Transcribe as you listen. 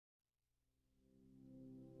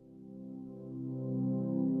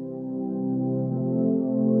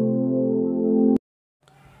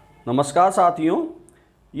नमस्कार साथियों,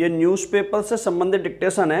 ये न्यूज़पेपर से संबंधित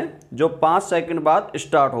डिक्टेशन है जो 5 सेकंड बाद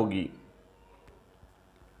स्टार्ट होगी।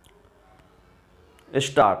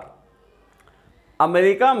 स्टार्ट।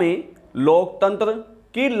 अमेरिका में लोकतंत्र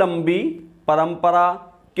की लंबी परंपरा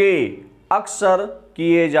के अक्सर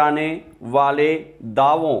किए जाने वाले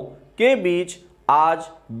दावों के बीच आज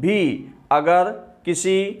भी अगर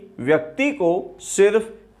किसी व्यक्ति को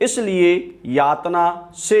सिर्फ इसलिए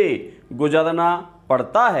यातना से गुजरना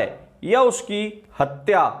पड़ता है या उसकी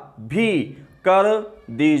हत्या भी कर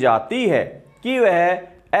दी जाती है कि वह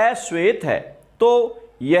अश्वेत है, तो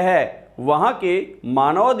यह वहाँ के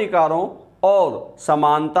मानवाधिकारों और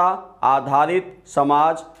समानता आधारित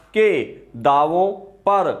समाज के दावों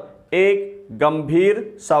पर एक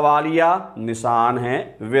गंभीर सवालिया निशान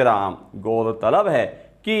है। विराम। गौरतलब है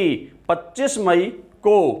कि 25 मई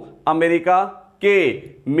को अमेरिका के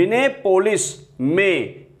मिनेपोलिस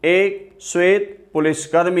में एक श्वेत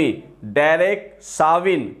पुलिसकर्मी डेरेक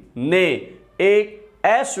साविन ने एक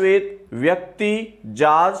अश्वेत व्यक्ति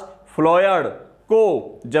जॉर्ज फ्लॉयड को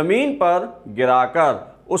जमीन पर गिराकर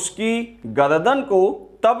उसकी गर्दन को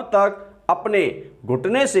तब तक अपने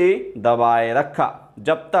घुटने से दबाए रखा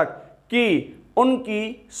जब तक कि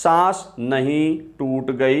उनकी सांस नहीं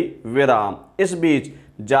टूट गई। विराम। इस बीच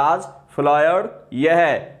जॉर्ज फ्लॉयड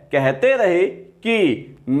यह कहते रहे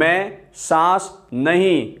कि मैं सांस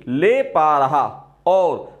नहीं ले पा रहा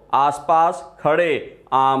और आसपास खड़े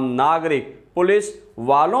आम नागरिक पुलिस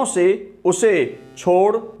वालों से उसे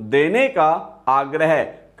छोड़ देने का आग्रह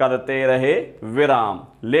करते रहे। विराम।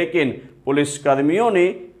 लेकिन पुलिसकर्मियों ने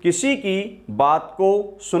किसी की बात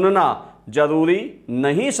को सुनना जरूरी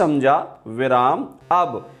नहीं समझा। विराम।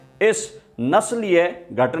 अब इस नस्लीय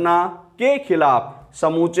घटना के खिलाफ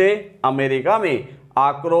समूचे अमेरिका में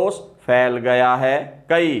आक्रोश फैल गया है।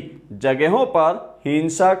 कई जगहों पर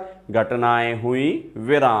हिंसक घटनाएं हुई।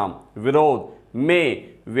 विराम। विरोध में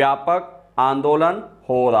व्यापक आंदोलन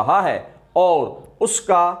हो रहा है और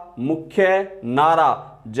उसका मुख्य नारा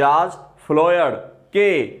जॉर्ज फ्लॉयड के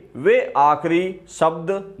वे आखिरी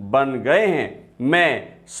शब्द बन गए हैं, मैं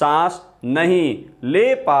सांस नहीं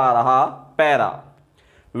ले पा रहा। पैरा।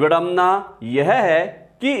 विडंबना यह है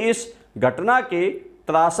कि इस घटना के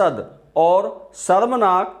त्रासद और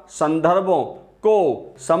शर्मनाक संदर्भों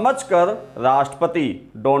को समझकर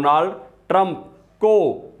राष्ट्रपति डोनाल्ड ट्रंप को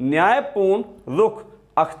न्यायपूर्ण रुख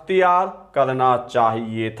अख्तियार करना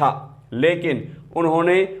चाहिए था, लेकिन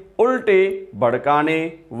उन्होंने उल्टे भड़काने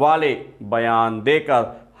वाले बयान देकर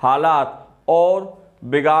हालात और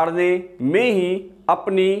बिगाड़ने में ही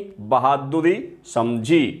अपनी बहादुरी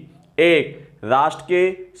समझी। एक राष्ट्र के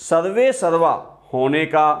सर्वेसर्वा होने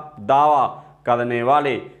का दावा करने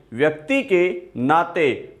वाले व्यक्ति के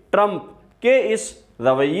नाते ट्रंप के इस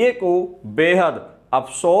रवैये को बेहद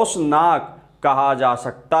अफसोसनाक कहा जा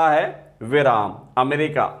सकता है। विराम।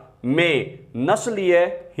 अमेरिका में नस्लीय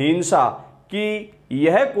हिंसा की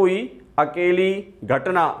यह कोई अकेली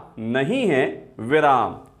घटना नहीं है।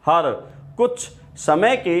 विराम। हर कुछ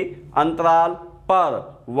समय के अंतराल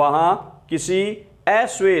पर वहाँ किसी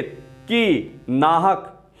अश्वेत की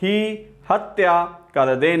नाहक ही हत्या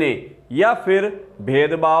कर देने या फिर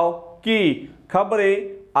भेदभाव की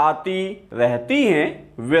खबरें आती रहती हैं।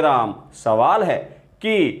 विराम। सवाल है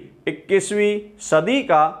कि 21वीं सदी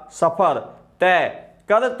का सफर तय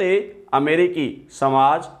करते अमेरिकी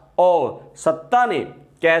समाज और सत्ता ने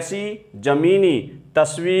कैसी जमीनी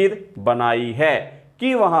तस्वीर बनाई है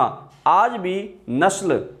कि वहाँ आज भी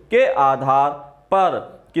नस्ल के आधार पर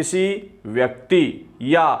किसी व्यक्ति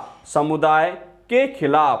या समुदाय के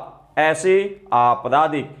खिलाफ ऐसे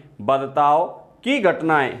आपराधिक बर्ताव की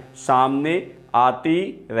घटनाएं सामने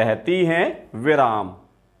आती रहती हैं। विराम।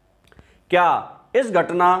 क्या इस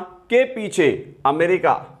घटना के पीछे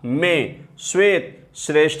अमेरिका में श्वेत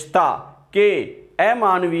श्रेष्ठता के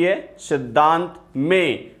अमानवीय सिद्धांत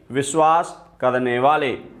में विश्वास करने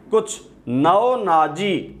वाले कुछ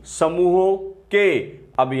नवनाजी समूहों के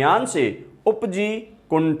अभियान से उपजी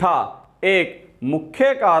कुंठा एक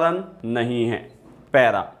मुख्य कारण नहीं है?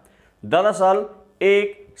 पैरा। दरअसल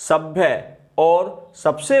एक सभ्य और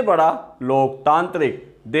सबसे बड़ा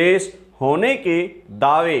लोकतांत्रिक देश होने के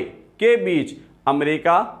दावे के बीच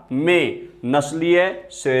अमेरिका में नस्लीय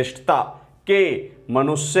श्रेष्ठता के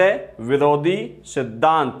मनुष्य विरोधी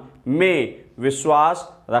सिद्धांत में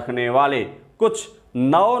विश्वास रखने वाले कुछ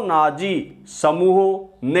नवनाजी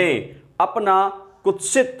समूहों ने अपना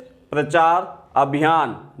कुत्सित प्रचार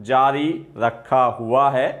अभियान जारी रखा हुआ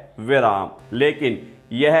है। विराम। लेकिन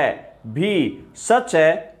यह भी सच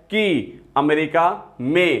है कि अमेरिका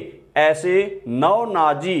में ऐसे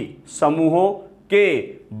नवनाजी समूहों के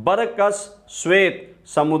बरकस श्वेत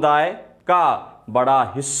समुदाय का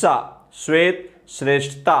बड़ा हिस्सा श्वेत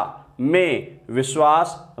श्रेष्ठता में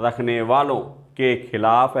विश्वास रखने वालों के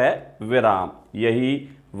खिलाफ है विराम। यही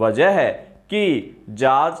वजह है कि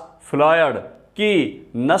जॉर्ज फ्लॉयड की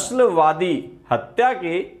नस्लवादी हत्या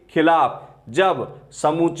के खिलाफ जब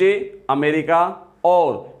समूचे अमेरिका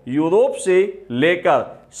और यूरोप से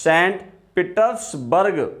लेकर सेंट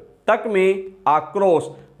पीटर्सबर्ग तक में आक्रोश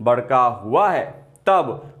भड़का हुआ है,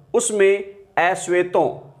 तब उसमें अश्वेतों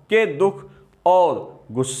के दुख और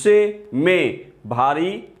गुस्से में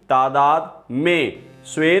भारी तादाद में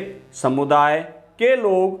श्वेत समुदाय के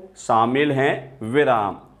लोग शामिल हैं।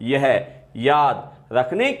 विराम। यह याद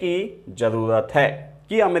रखने की ज़रूरत है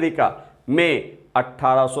कि अमेरिका में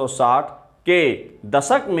 1860 के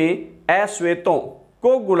दशक में अश्वेतों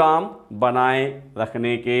को गुलाम बनाए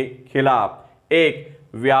रखने के खिलाफ एक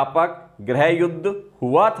व्यापक गृह युद्ध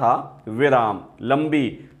हुआ था। विराम।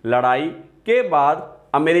 लंबी लड़ाई के बाद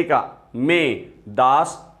अमेरिका में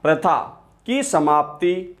दास प्रथा की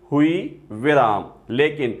समाप्ति हुई। विराम।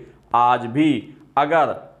 लेकिन आज भी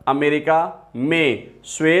अगर अमेरिका में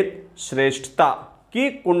श्वेत श्रेष्ठता की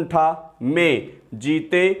कुंठा में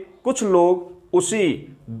जीते कुछ लोग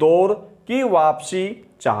उसी दौर की वापसी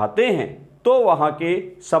चाहते हैं, तो वहाँ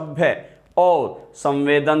के सभ्य और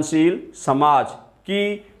संवेदनशील समाज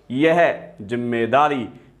की यह जिम्मेदारी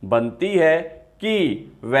बनती है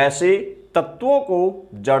कि वैसे तत्वों को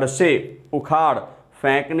जड़ से उखाड़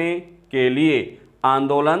फेंकने के लिए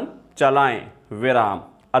आंदोलन चलाएं। विराम।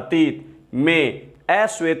 अतीत में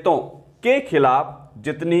अश्वेतों के खिलाफ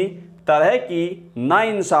जितनी तरह की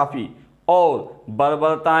नाइंसाफ़ी और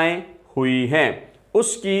बर्बरताएं हुई हैं,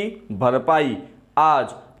 उसकी भरपाई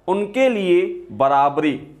आज उनके लिए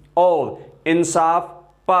बराबरी और इंसाफ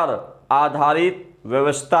पर आधारित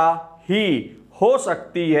व्यवस्था ही हो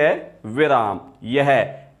सकती है। विराम।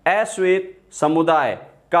 यह अश्वेत समुदाय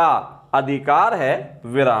का अधिकार है।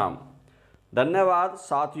 विराम। धन्यवाद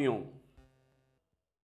साथियों।